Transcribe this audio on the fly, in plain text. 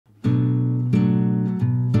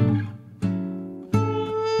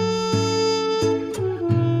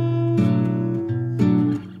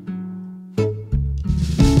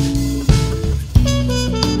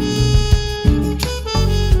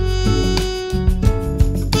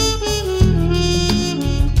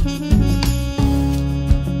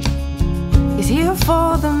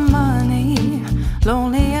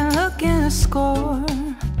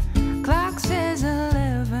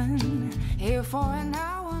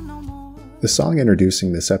The song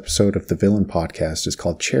introducing this episode of the Villin podcast is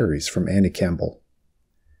called Cherries from Annie Kemble.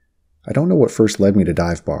 I don't know what first led me to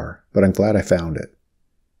Dive Bar, but I'm glad I found it.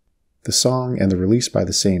 The song and the release by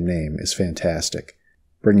the same name is fantastic,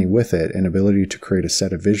 bringing with it an ability to create a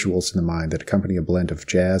set of visuals in the mind that accompany a blend of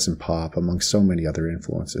jazz and pop among so many other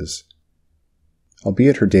influences.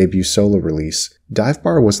 Albeit her debut solo release, Dive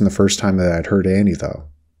Bar wasn't the first time that I'd heard Annie though.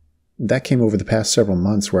 That came over the past several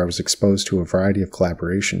months where I was exposed to a variety of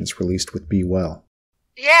collaborations released with B.Well.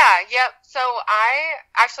 So I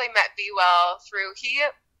actually met B.Well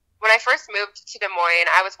when I first moved to Des Moines,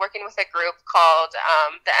 I was working with a group called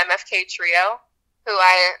the MFK Trio, who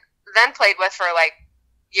I then played with for like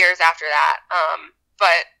years after that.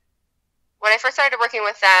 But when I first started working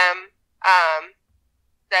with them,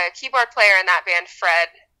 the keyboard player in that band, Fred,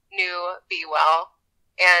 knew B.Well.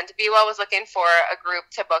 And B.Well was looking for a group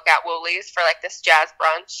to book at Woolies for like this jazz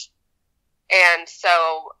brunch. And so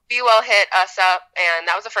B.Well hit us up, and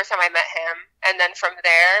that was the first time I met him. And then from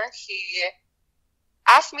there, he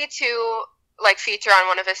asked me to like feature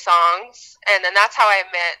on one of his songs. And then that's how I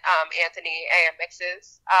met Anthony AM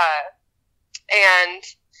Mixes.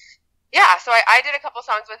 So I did a couple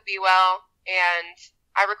songs with B.Well, and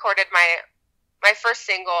I recorded my first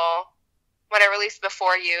single when I released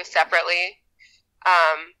Before You separately.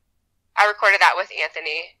 I recorded that with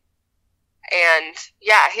Anthony, and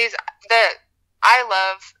yeah, I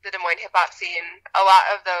love the Des Moines hip hop scene. A lot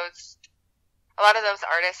of those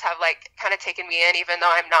artists have like kind of taken me in, even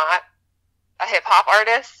though I'm not a hip hop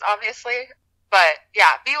artist, obviously. But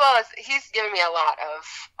yeah, B.Well he's given me a lot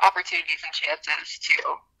of opportunities and chances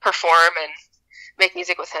to perform and make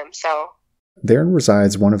music with him. So therein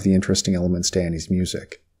resides one of the interesting elements to Annie's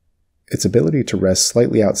music. Its ability to rest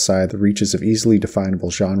slightly outside the reaches of easily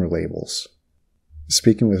definable genre labels.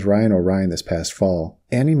 Speaking with Ryan O'Ryan this past fall,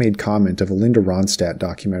 Annie made comment of a Linda Ronstadt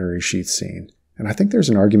documentary she'd seen, and I think there's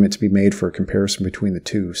an argument to be made for a comparison between the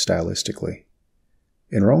two stylistically.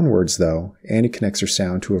 In her own words, though, Annie connects her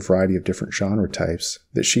sound to a variety of different genre types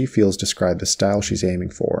that she feels describe the style she's aiming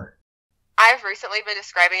for. I've recently been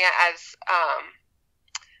describing it as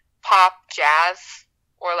pop jazz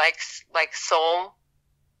or like soul.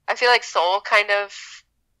 I feel like soul kind of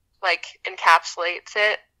like encapsulates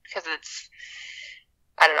it because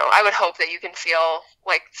I don't know, I would hope that you can feel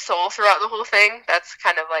like soul throughout the whole thing. That's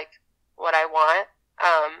kind of like what I want.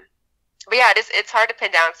 But yeah, it's hard to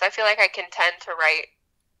pin down because I feel like I can tend to write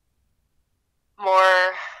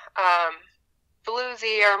more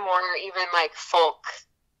bluesy or more even like folk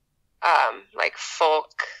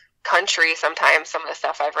country sometimes, some of the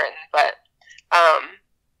stuff I've written. But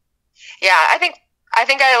I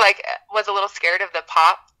think I like was a little scared of the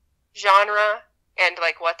pop genre and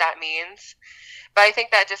like what that means. But I think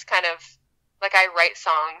that just kind of like I write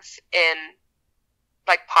songs in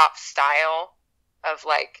like pop style of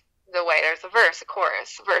like the way there's a verse, a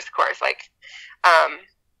chorus, like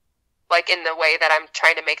in the way that I'm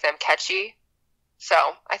trying to make them catchy.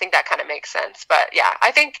 So I think that kind of makes sense. But yeah,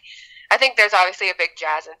 I think there's obviously a big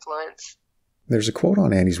jazz influence. There's a quote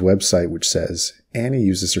on Annie's website which says, Annie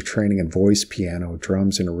uses her training in voice, piano,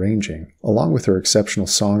 drums, and arranging, along with her exceptional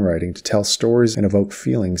songwriting to tell stories and evoke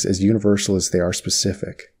feelings as universal as they are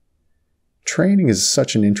specific. Training is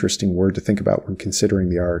such an interesting word to think about when considering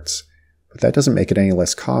the arts, but that doesn't make it any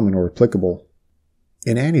less common or applicable.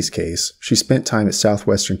 In Annie's case, she spent time at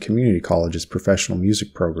Southwestern Community College's professional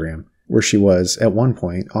music program, where she was, at one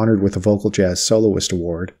point, honored with a Vocal Jazz Soloist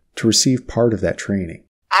Award to receive part of that training.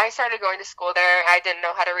 I started going to school there. I didn't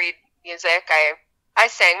know how to read music. I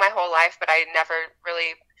sang my whole life, but I never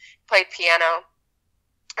really played piano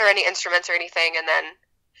or any instruments or anything. And then,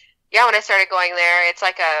 when I started going there, it's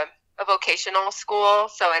like a vocational school.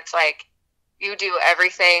 So it's like you do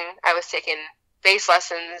everything. I was taking bass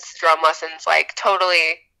lessons, drum lessons, like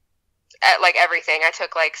totally like everything. I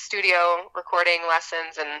took like studio recording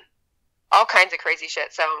lessons and all kinds of crazy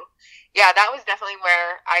shit. So yeah, that was definitely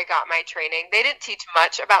where I got my training. They didn't teach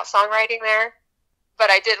much about songwriting there, but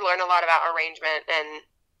I did learn a lot about arrangement, and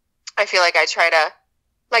I feel like I try to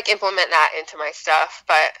like implement that into my stuff.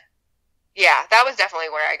 But yeah, that was definitely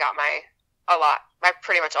where I got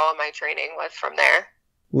pretty much all of my training was from there.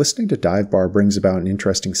 Listening to Dive Bar brings about an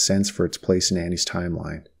interesting sense for its place in Annie's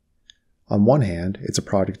timeline. On one hand, it's a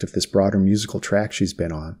product of this broader musical track she's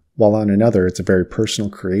been on, while on another it's a very personal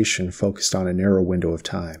creation focused on a narrow window of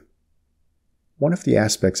time. One of the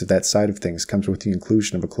aspects of that side of things comes with the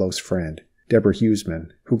inclusion of a close friend, Deborah Huseman,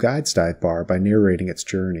 who guides Dive Bar by narrating its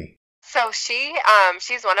journey. So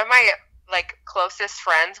she's one of my like closest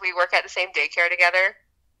friends. We work at the same daycare together,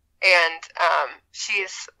 And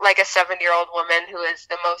she's like a 7-year-old woman who is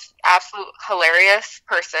the most absolute hilarious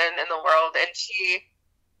person in the world, and she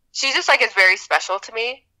just like is very special to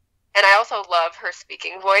me. And I also love her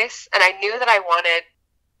speaking voice. And I knew that I wanted,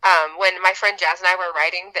 when my friend Jazz and I were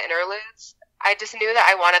writing the interludes, I just knew that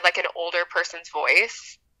I wanted like an older person's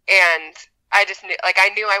voice. And I just knew, like, I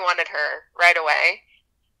knew I wanted her right away.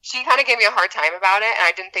 She kind of gave me a hard time about it, and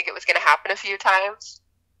I didn't think it was going to happen a few times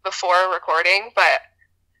before recording, but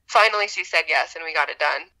finally she said yes, and we got it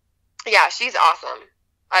done. Yeah, she's awesome.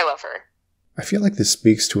 I love her. I feel like this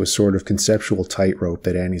speaks to a sort of conceptual tightrope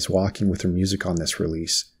that Annie's walking with her music on this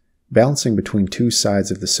release, balancing between two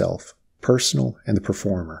sides of the self, personal and the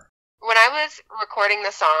performer. When I was recording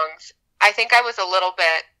the songs, I think I was a little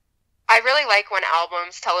bit... I really like when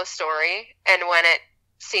albums tell a story and when it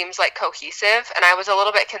seems like cohesive, and I was a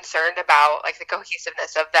little bit concerned about like the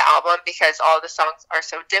cohesiveness of the album because all of the songs are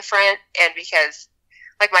so different, and because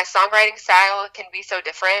like my songwriting style can be so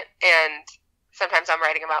different, and sometimes I'm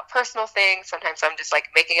writing about personal things, sometimes I'm just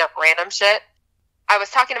like making up random shit. I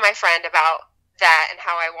was talking to my friend about that and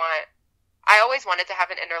how I always wanted to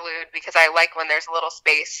have an interlude because I like when there's a little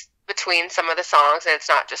space between some of the songs and it's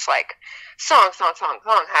not just like song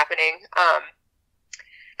happening.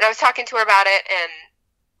 And I was talking to her about it, and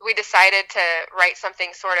we decided to write something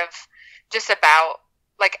sort of just about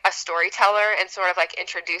like a storyteller and sort of like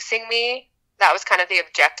introducing me. That was kind of the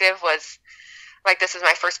objective, was like, this is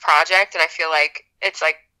my first project, and I feel like it's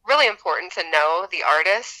like really important to know the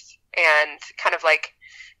artist and kind of like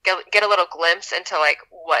get a little glimpse into like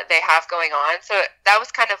what they have going on. So that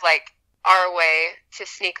was kind of like our way to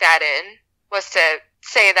sneak that in, was to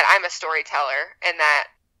say that I'm a storyteller, and that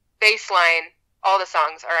baseline, all the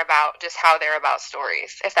songs are about just how they're about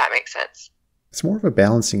stories, if that makes sense. It's more of a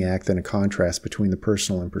balancing act than a contrast between the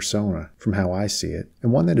personal and persona, from how I see it,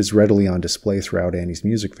 and one that is readily on display throughout Annie's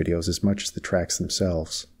music videos as much as the tracks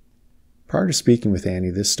themselves. Prior to speaking with Annie,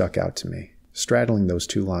 this stuck out to me, straddling those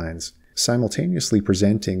two lines, simultaneously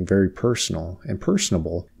presenting very personal and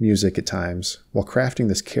personable music at times, while crafting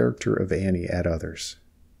this character of Annie at others.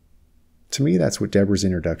 To me, that's what Deborah's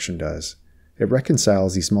introduction does. It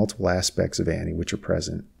reconciles these multiple aspects of Annie which are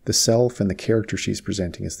present, the self and the character she's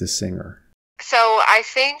presenting as this singer. So I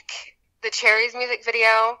think the Cherries music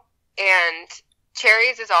video and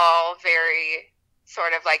Cherries is all very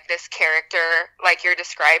sort of like this character, like you're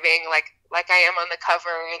describing, like I am on the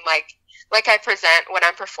cover, and like I present when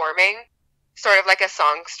I'm performing, sort of like a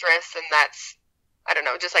songstress, and that's, I don't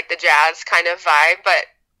know, just like the jazz kind of vibe. But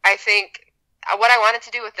I think what I wanted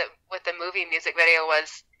to do with the movie music video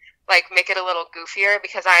was like make it a little goofier,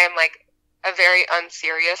 because I am like a very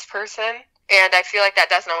unserious person. And I feel like that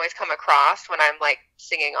doesn't always come across when I'm like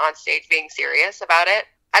singing on stage being serious about it.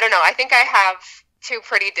 I don't know. I think I have two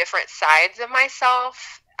pretty different sides of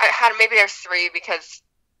myself. Maybe there's three, because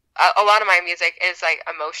a lot of my music is like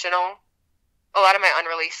emotional. A lot of my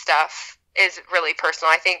unreleased stuff is really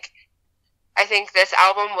personal. I think this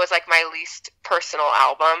album was like my least personal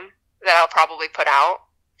album that I'll probably put out,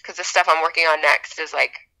 because the stuff I'm working on next is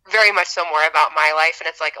like very much so more about my life, and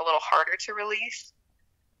it's like a little harder to release.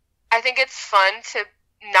 I think it's fun to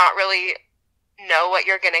not really know what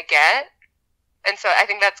you're going to get. And so I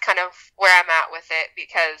think that's kind of where I'm at with it,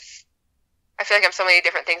 because I feel like I'm so many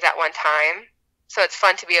different things at one time. So it's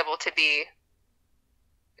fun to be able to be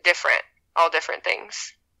different, all different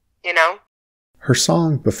things, you know? Her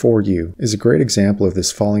song, Before You, is a great example of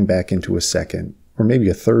this falling back into a second, or maybe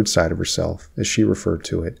a third side of herself, as she referred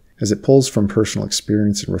to it, as it pulls from personal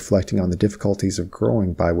experience and reflecting on the difficulties of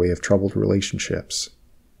growing by way of troubled relationships.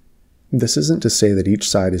 This isn't to say that each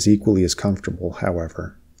side is equally as comfortable,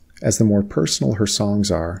 however. As the more personal her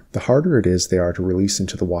songs are, the harder it is they are to release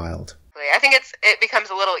into the wild. I think it becomes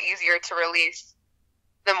a little easier to release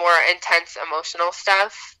the more intense emotional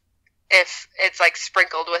stuff if it's like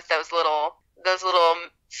sprinkled with those little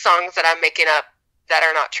songs that I'm making up that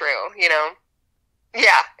are not true, you know?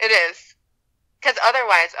 Yeah, it is. Because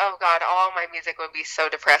otherwise, oh God, all my music would be so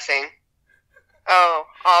depressing. Oh,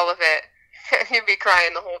 all of it. You'd be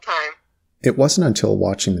crying the whole time. It wasn't until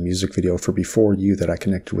watching the music video for Before You that I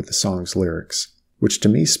connected with the song's lyrics, which to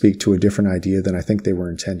me speak to a different idea than I think they were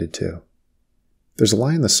intended to. There's a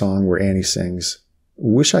line in the song where Annie sings,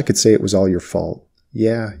 "Wish I could say it was all your fault.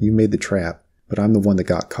 Yeah, you made the trap, but I'm the one that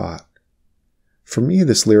got caught." For me,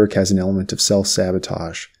 this lyric has an element of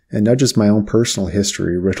self-sabotage and nudges my own personal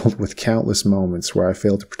history riddled with countless moments where I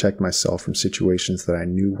failed to protect myself from situations that I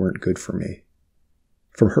knew weren't good for me.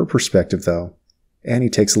 From her perspective, though, Annie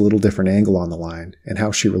takes a little different angle on the line and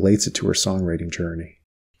how she relates it to her songwriting journey.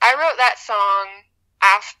 I wrote that song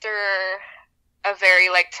after a very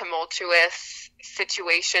like tumultuous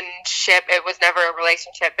situationship. It was never a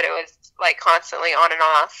relationship, but it was like constantly on and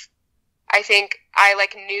off. I think I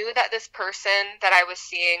like knew that this person that I was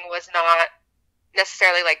seeing was not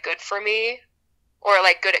necessarily like good for me or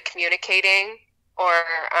like good at communicating or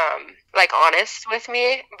like honest with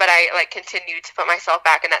me, but I like continued to put myself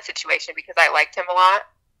back in that situation because I liked him a lot.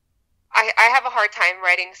 I have a hard time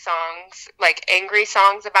writing songs, like angry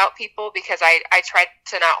songs about people, because I tried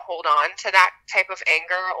to not hold on to that type of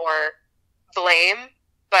anger or blame.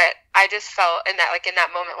 But I just felt in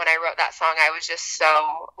that moment when I wrote that song, I was just so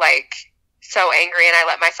angry, and I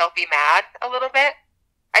let myself be mad a little bit.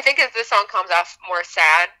 I think as this song comes off more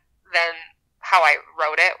sad than how I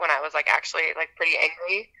wrote it when I was like actually like pretty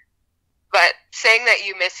angry. But saying that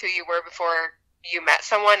you miss who you were before you met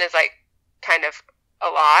someone is like kind of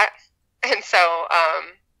a lot. And so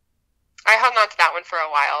I hung on to that one for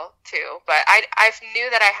a while too. But I knew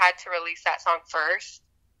that I had to release that song first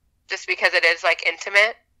just because it is like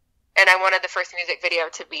intimate. And I wanted the first music video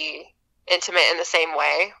to be intimate in the same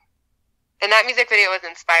way. And that music video was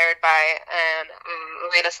inspired by an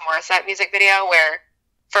Alanis Morissette music video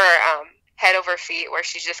for Head Over Feet, where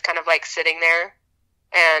she's just kind of like sitting there.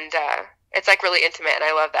 And it's like really intimate, and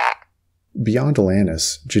I love that. Beyond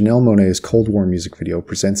Alanis, Janelle Monáe's Cold War music video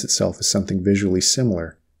presents itself as something visually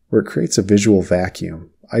similar, where it creates a visual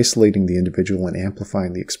vacuum, isolating the individual and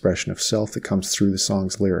amplifying the expression of self that comes through the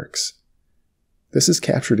song's lyrics. This is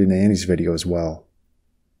captured in Annie's video as well.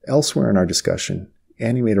 Elsewhere in our discussion,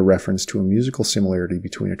 Annie made a reference to a musical similarity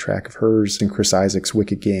between a track of hers and Chris Isaak's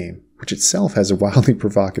Wicked Game, which itself has a wildly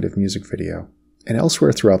provocative music video. And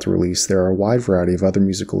elsewhere throughout the release, there are a wide variety of other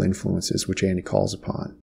musical influences which Annie calls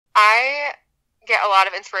upon. I get a lot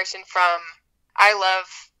of inspiration I love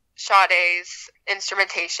Sade's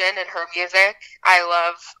instrumentation and her music. I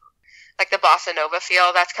love like the bossa nova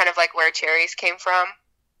feel. That's kind of like where Cherries came from.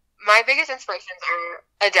 My biggest inspirations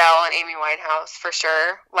are Adele and Amy Winehouse for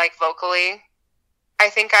sure, like vocally. I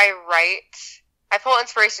think I pull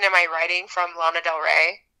inspiration in my writing from Lana Del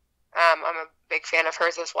Rey. I'm a big fan of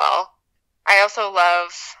hers as well. I also love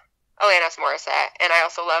Alanis Morissette, and I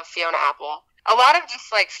also love Fiona Apple. A lot of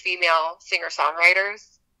just like female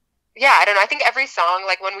singer-songwriters. Yeah, I don't know. I think every song,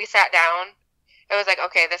 like when we sat down, it was like,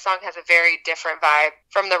 okay, this song has a very different vibe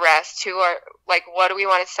from the rest. Who are like, what do we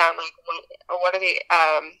want to sound like? What are the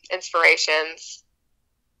inspirations?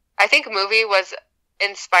 I think Movie was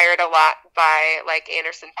inspired a lot by like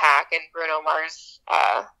Anderson .Paak and Bruno Mars,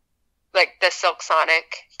 like the Silk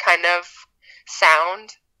Sonic kind of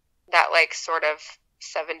sound, that like sort of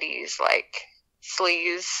 70s like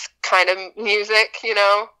sleaze kind of music, you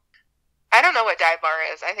know? I don't know what Dive Bar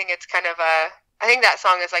is. I think it's kind of I think that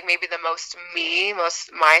song is like maybe the most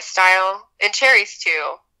my style. And Cherries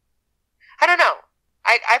too. I don't know.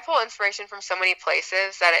 I pull inspiration from so many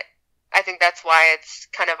places that I think that's why it's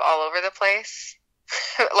kind of all over the place.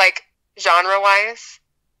 Like genre-wise.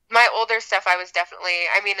 My older stuff, I was definitely,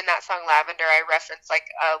 in that song Lavender, I referenced like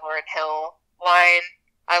a Lauryn Hill line.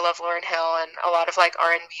 I love Lauryn Hill and a lot of like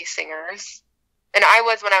R&B singers. And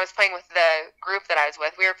when I was playing with the group that I was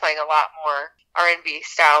with, we were playing a lot more R&B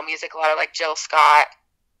style music, a lot of like Jill Scott,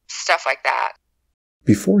 stuff like that.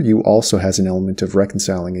 Before You also has an element of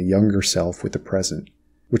reconciling a younger self with the present,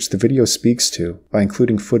 which the video speaks to by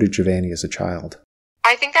including footage of Annie as a child.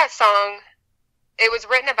 I think that song, it was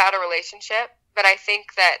written about a relationship, but I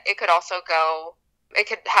think that it could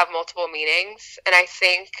have multiple meanings. And I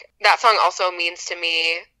think that song also means to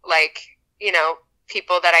me, like, you know,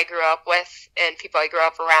 people that I grew up with and people I grew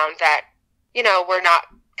up around that, you know, were not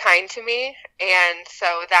kind to me. And so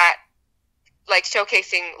that, like,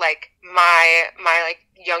 showcasing, like, my like,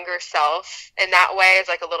 younger self in that way is,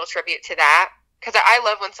 like, a little tribute to that. Because I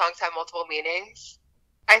love when songs have multiple meanings.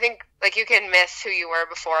 I think, like, you can miss who you were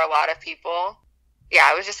before a lot of people.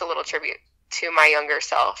 Yeah, it was just a little tribute to my younger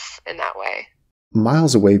self in that way.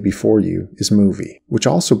 Miles Away Before You is Movie, which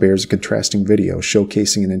also bears a contrasting video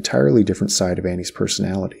showcasing an entirely different side of Annie's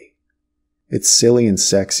personality. It's silly and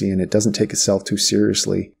sexy, and it doesn't take itself too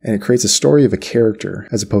seriously, and it creates a story of a character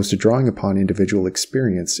as opposed to drawing upon individual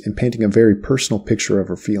experience and painting a very personal picture of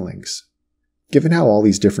her feelings. Given how all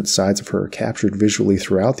these different sides of her are captured visually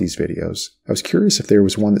throughout these videos, I was curious if there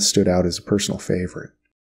was one that stood out as a personal favorite.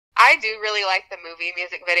 I do really like the Movie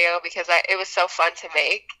music video because it was so fun to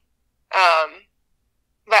make.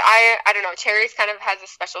 But I don't know, Cherries kind of has a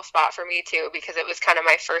special spot for me too, because it was kind of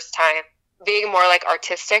my first time being more like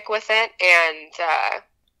artistic with it, and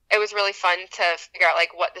it was really fun to figure out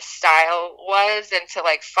like what the style was and to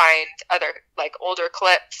like find other like older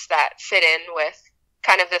clips that fit in with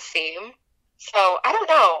kind of the theme. So I don't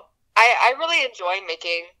know, I really enjoy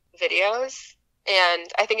making videos. And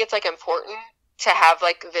I think it's like important to have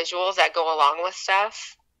like visuals that go along with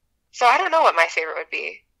stuff. So I don't know what my favorite would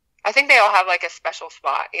be. I think they all have like a special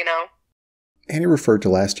spot, you know? Annie referred to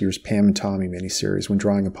last year's Pam and Tommy miniseries when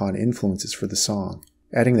drawing upon influences for the song,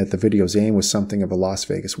 adding that the video's aim was something of a Las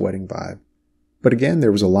Vegas wedding vibe. But again,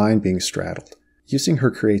 there was a line being straddled, using her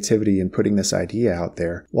creativity in putting this idea out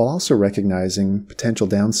there, while also recognizing potential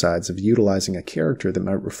downsides of utilizing a character that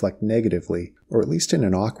might reflect negatively, or at least in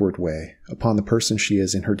an awkward way, upon the person she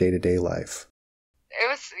is in her day-to-day life.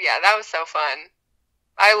 That was so fun.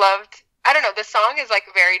 I don't know, the song is like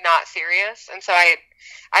very not serious, and so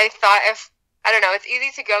I thought it's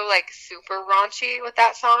easy to go like super raunchy with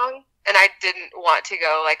that song, and I didn't want to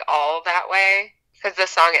go like all that way, because the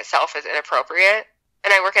song itself is inappropriate.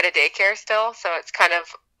 And I work at a daycare still, so it's kind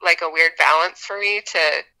of like a weird balance for me to,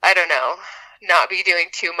 I don't know, not be doing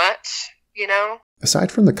too much, you know?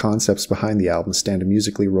 Aside from the concepts behind the album stand a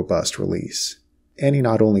musically robust release. Annie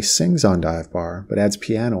not only sings on Dive Bar, but adds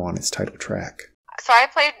piano on its title track. So I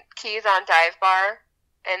played keys on Dive Bar,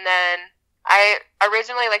 and then I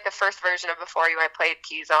originally, like the first version of Before You, I played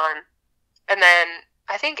keys on. And then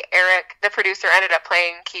I think Eric, the producer, ended up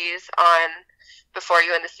playing keys on Before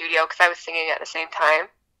You in the studio because I was singing at the same time.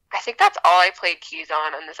 I think that's all I played keys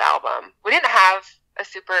on this album. We didn't have a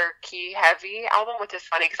super key heavy album, which is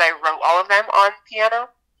funny because I wrote all of them on piano.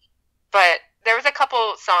 But there was a couple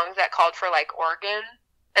songs that called for like organ,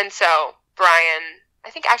 and so Brian,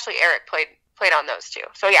 I think actually Eric played on those too.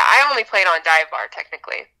 So yeah, I only played on Dive Bar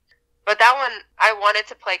technically, but that one I wanted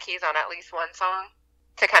to play keys on at least one song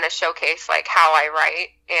to kind of showcase like how I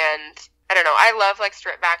write. And I don't know, I love like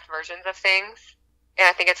stripped back versions of things, and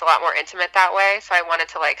I think it's a lot more intimate that way. So I wanted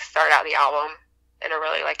to like start out the album in a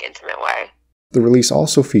really like intimate way. The release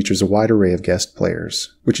also features a wide array of guest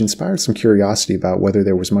players, which inspired some curiosity about whether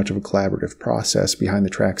there was much of a collaborative process behind the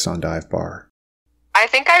tracks on Dive Bar. I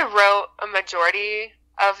think I wrote a majority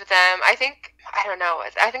of them. I think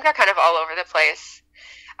they're kind of all over the place.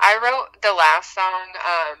 I wrote the last song,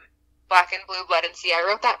 Black and Blue, Blood and Sea. I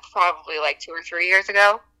wrote that probably like 2 or 3 years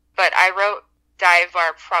ago, but I wrote Dive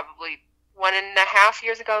Bar probably 1.5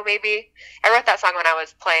 years ago, maybe. I wrote that song when I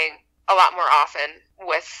was playing a lot more often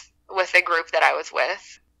with the group that I was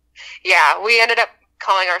with. Yeah, we ended up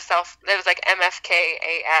calling ourselves, it was like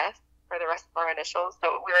MFKAS for the rest of our initials,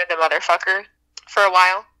 so we were the motherfucker for a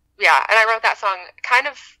while. Yeah, and I wrote that song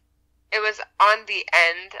it was on the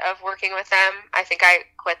end of working with them. I think I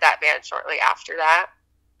quit that band shortly after that.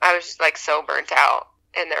 I was just like so burnt out,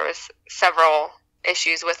 and there was several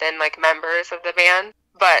issues within like members of the band,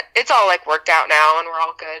 but it's all like worked out now and we're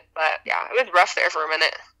all good. But yeah, it was rough there for a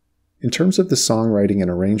minute. In terms of the songwriting and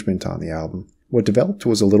arrangement on the album, what developed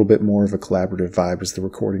was a little bit more of a collaborative vibe as the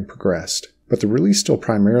recording progressed, but the release still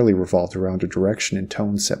primarily revolved around a direction and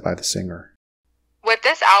tone set by the singer. With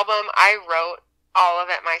this album, I wrote all of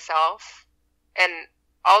it myself, and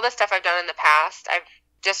all the stuff I've done in the past, I've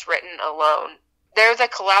just written alone. There's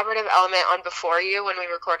a collaborative element on Before You when we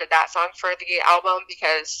recorded that song for the album,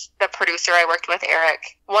 because the producer I worked with, Eric,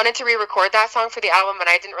 wanted to re-record that song for the album, and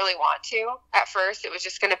I didn't really want to at first. It was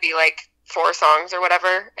just going to be like 4 songs or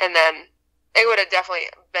whatever, and then it would have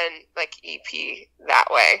definitely been like EP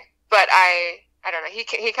that way. But I don't know, he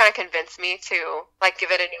kind of convinced me to like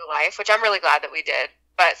give it a new life, which I'm really glad that we did.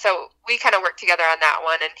 But so we kind of worked together on that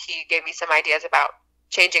one, and he gave me some ideas about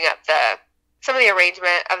changing up some of the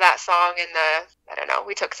arrangement of that song, and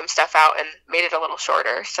we took some stuff out and made it a little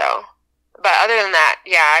shorter. So, but other than that,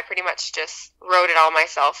 yeah, I pretty much just wrote it all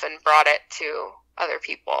myself and brought it to other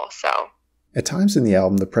people. So at times in the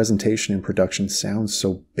album, the presentation and production sounds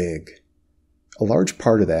so big. A large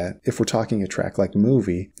part of that, if we're talking a track like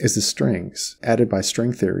Movie, is the strings, added by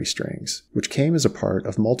string theory strings, which came as a part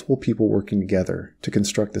of multiple people working together to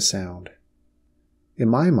construct the sound. In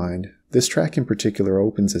my mind, this track in particular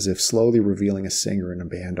opens as if slowly revealing a singer in a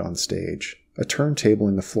band on stage. A turntable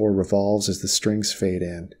in the floor revolves as the strings fade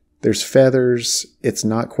in. There's feathers, it's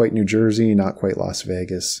not quite New Jersey, not quite Las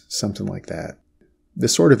Vegas, something like that.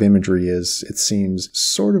 This sort of imagery is, it seems,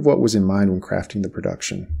 sort of what was in mind when crafting the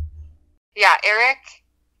production. Yeah,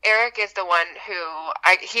 Eric is the one who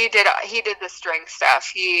he did the string stuff.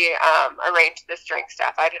 He arranged the string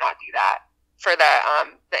stuff. I did not do that for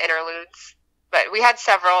the interludes. But we had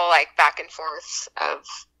several like back and forths of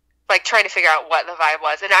like trying to figure out what the vibe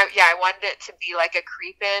was. And I wanted it to be like a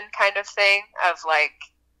creep-in kind of thing of like,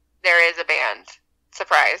 there is a band.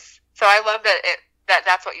 Surprise. So I love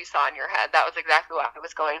that's what you saw in your head. That was exactly what I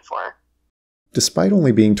was going for. Despite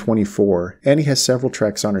only being 24, Annie has several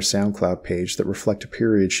tracks on her SoundCloud page that reflect a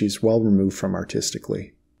period she's well removed from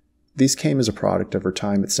artistically. These came as a product of her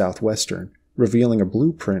time at Southwestern, revealing a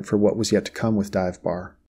blueprint for what was yet to come with Dive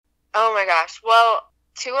Bar. Oh my gosh. Well,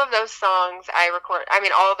 two of those songs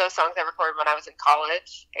all of those songs I recorded when I was in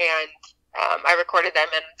college, and I recorded them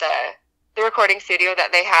in the recording studio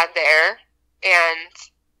that they had there. And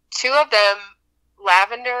two of them,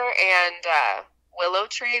 Lavender and Willow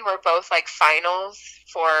Tree, were both like finals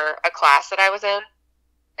for a class that I was in.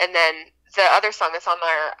 And then the other song that's on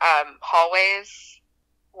there, Hallways,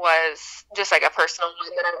 was just like a personal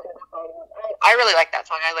one that I really like that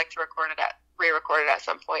song. I like to re-record it at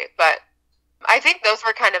some point. But I think those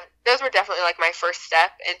were definitely like my first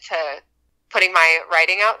step into putting my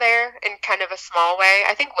writing out there in kind of a small way.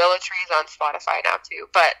 I think Willow Tree is on Spotify now too.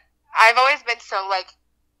 But I've always been so like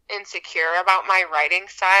insecure about my writing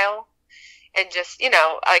style and just,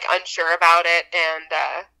 like unsure about it. And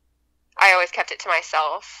I always kept it to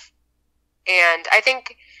myself. And I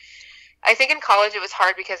think in college it was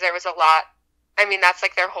hard because there was a lot. That's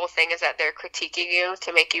like their whole thing, is that they're critiquing you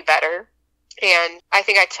to make you better. And I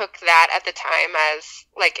think I took that at the time as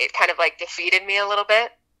like it kind of like defeated me a little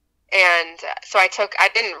bit. And so I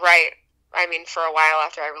didn't write, for a while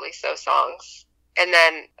after I released those songs. And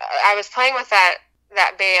then I was playing with that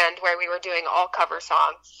band where we were doing all cover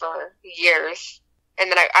songs for years. And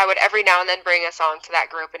then I would every now and then bring a song to that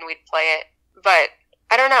group and we'd play it. But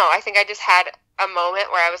I don't know. I think I just had a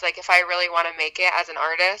moment where I was like, if I really want to make it as an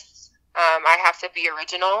artist, I have to be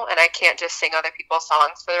original, and I can't just sing other people's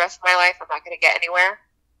songs for the rest of my life. I'm not going to get anywhere.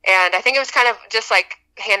 And I think it was kind of just like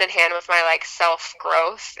hand in hand with my like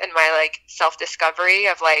self-growth and my like self-discovery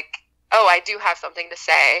of like, oh, I do have something to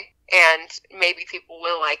say, and maybe people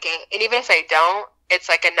will like it. And even if they don't, it's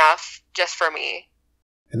like enough just for me.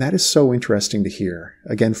 And that is so interesting to hear.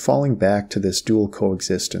 Again, falling back to this dual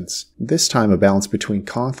coexistence, this time a balance between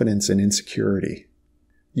confidence and insecurity.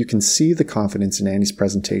 You can see the confidence in Annie's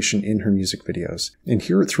presentation in her music videos, and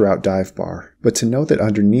hear it throughout Dive Bar, but to know that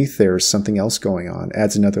underneath there is something else going on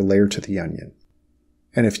adds another layer to the onion.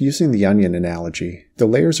 And if using the onion analogy, the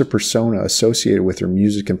layers of persona associated with her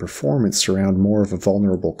music and performance surround more of a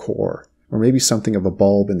vulnerable core, or maybe something of a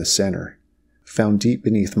bulb in the center, found deep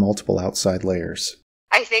beneath multiple outside layers.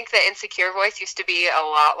 I think the insecure voice used to be a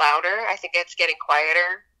lot louder. I think it's getting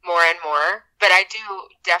quieter more and more, but I do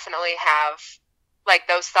definitely have like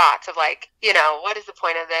those thoughts of like, what is the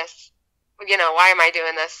point of this? Why am I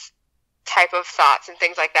doing this type of thoughts and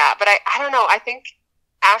things like that? But I don't know. I think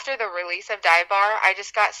after the release of Dive Bar, I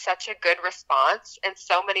just got such a good response, and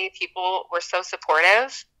so many people were so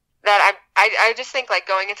supportive that I just think like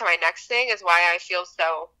going into my next thing is why I feel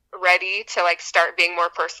so ready to like start being more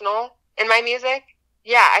personal in my music.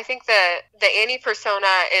 Yeah, I think the Annie persona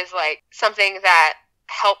is like something that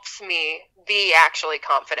helps me be actually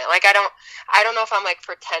confident. Like I don't know if I'm like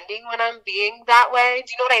pretending when I'm being that way.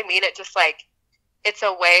 Do you know what I mean? It just like, it's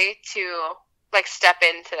a way to like step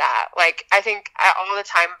into that. Like I think all the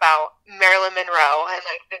time about Marilyn Monroe and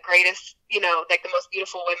like the greatest, like the most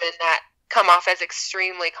beautiful women that come off as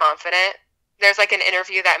extremely confident. There's like an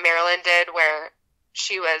interview that Marilyn did where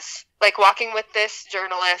she was like walking with this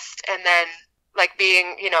journalist and then like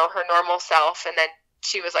being, her normal self. And then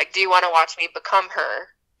she was like, do you want to watch me become her?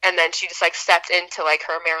 And then she just like stepped into like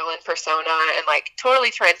her Marilyn persona and like totally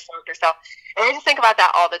transformed herself. And I just think about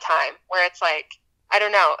that all the time, where it's like, I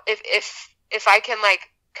don't know, if I can like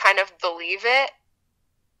kind of believe it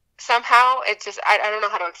somehow, it's just, I don't know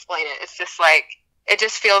how to explain it. It's just like, it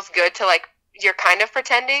just feels good to like, you're kind of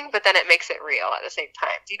pretending, but then it makes it real at the same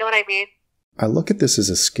time. Do you know what I mean? I look at this as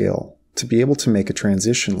a skill, to be able to make a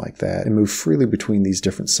transition like that and move freely between these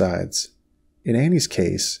different sides. In Annie's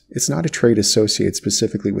case, it's not a trait associated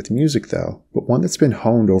specifically with music though, but one that's been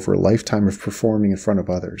honed over a lifetime of performing in front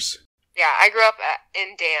of others. Yeah, I grew up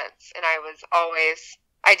in dance, and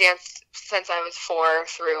I danced since I was 4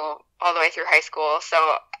 all the way through high school. So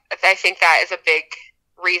I think that is a big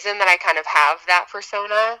reason that I kind of have that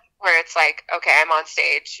persona, where it's like, okay, I'm on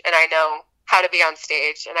stage and I know how to be on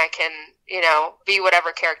stage, and I can, be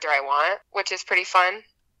whatever character I want, which is pretty fun.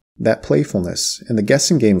 That playfulness and the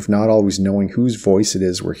guessing game of not always knowing whose voice it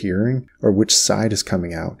is we're hearing or which side is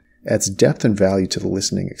coming out adds depth and value to the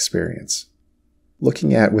listening experience.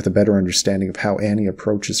 Looking at with a better understanding of how Annie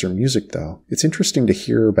approaches her music though, it's interesting to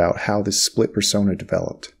hear about how this split persona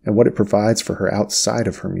developed and what it provides for her outside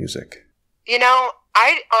of her music.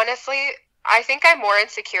 I think I'm more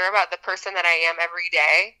insecure about the person that I am every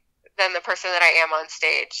day than the person that I am on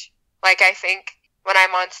stage. Like I think when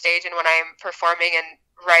I'm on stage and when I'm performing and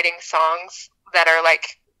writing songs that are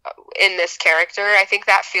like in this character, I think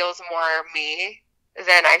that feels more me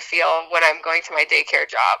than I feel when I'm going to my daycare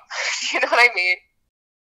job. You know what I mean?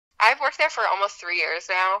 I've worked there for almost 3 years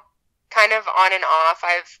now, kind of on and off.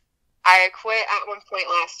 I've I quit at one point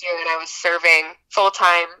last year, and I was serving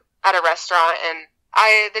full-time at a restaurant, and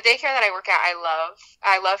the daycare that I work at,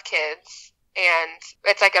 I love kids, and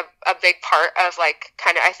it's like a big part of like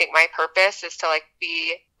kind of, I think my purpose is to like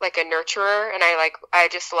be like a nurturer, and I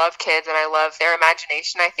just love kids, and I love their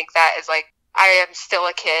imagination. I think that is like, I am still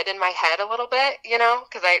a kid in my head a little bit, you know,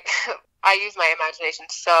 because I use my imagination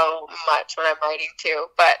so much when I'm writing too.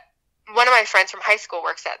 But one of my friends from high school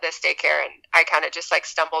works at this daycare, and I kind of just like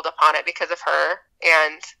stumbled upon it because of her,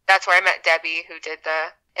 and that's where I met Debbie, who did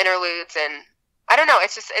the interludes. And I don't know,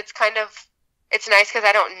 it's nice because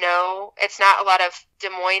I don't know, it's not a lot of Des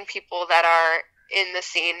Moines people that are in the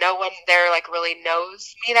scene. No one there like really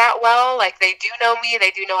knows me that well. Like they do know me,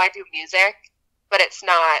 they do know I do music, but it's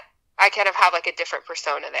not, I kind of have like a different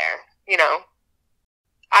persona there, you know?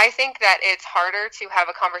 I think that it's harder to have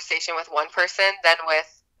a conversation with one person than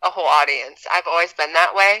with a whole audience. I've always been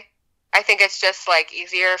that way. I think it's just like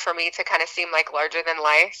easier for me to kind of seem like larger than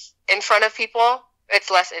life in front of people. It's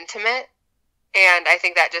less intimate. And I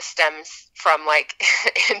think that just stems from like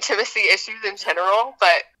intimacy issues in general.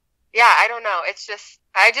 But yeah, I don't know. It's just,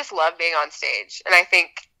 I just love being on stage. And I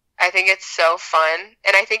think it's so fun.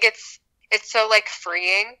 And I think it's so like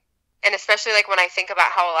freeing. And especially like when I think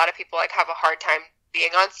about how a lot of people like have a hard time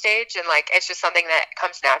being on stage, and like it's just something that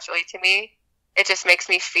comes naturally to me. It just makes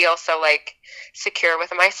me feel so like secure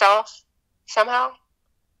with myself somehow.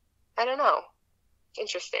 I don't know.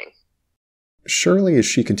 Interesting. Surely as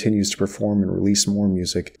she continues to perform and release more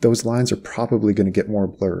music, those lines are probably going to get more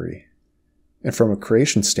blurry. And from a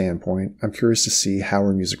creation standpoint, I'm curious to see how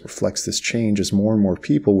her music reflects this change as more and more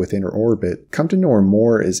people within her orbit come to know her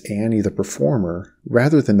more as Annie the performer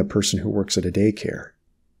rather than the person who works at a daycare.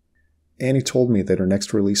 Annie told me that her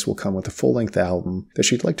next release will come with a full-length album that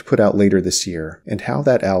she'd like to put out later this year, and how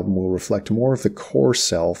that album will reflect more of the core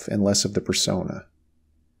self and less of the persona.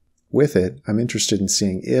 With it, I'm interested in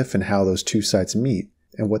seeing if and how those two sides meet,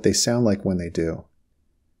 and what they sound like when they do.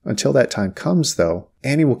 Until that time comes, though,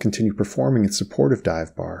 Annie will continue performing in support of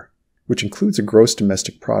Dive Bar, which includes a gross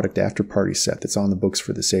domestic product after-party set that's on the books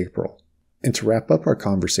for this April. And to wrap up our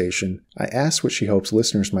conversation, I asked what she hopes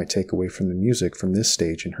listeners might take away from the music from this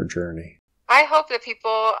stage in her journey. I hope that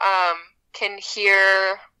people can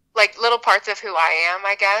hear like little parts of who I am,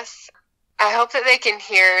 I guess. I hope that they can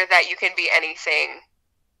hear that you can be anything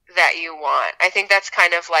that you want. I think that's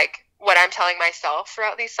kind of like what I'm telling myself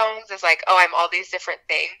throughout these songs is like, oh, I'm all these different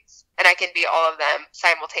things, and I can be all of them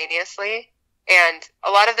simultaneously. And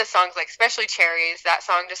a lot of the songs, like especially Cherries, that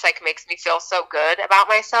song just like makes me feel so good about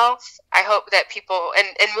myself. I hope that people, and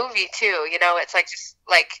Movie too, you know, it's like just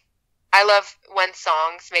like, I love when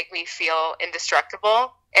songs make me feel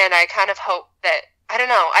indestructible. And I kind of hope that, I don't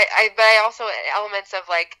know, but I also, elements of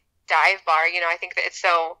like Dive Bar, you know, I think that it's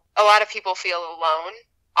so, a lot of people feel alone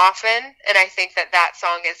often. And I think that that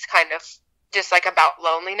song is kind of just like about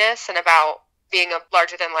loneliness and about being a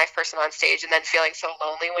larger than life person on stage and then feeling so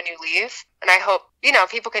lonely when you leave. And I hope, you know,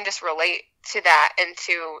 people can just relate to that and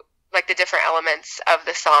to like the different elements of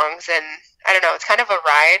the songs. And I don't know, it's kind of a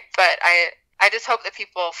ride, but I just hope that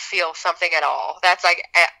people feel something at all. That's like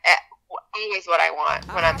always what I want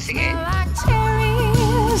when I'm singing. I smell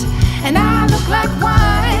like cherries, and I look like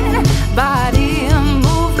wine. Body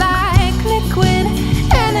move like liquid,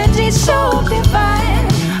 energy so divine.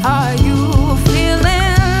 Are you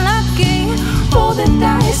feeling lucky? Roll the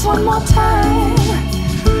dice one more time,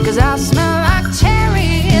 'cause I smell like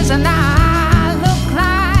cherries, and I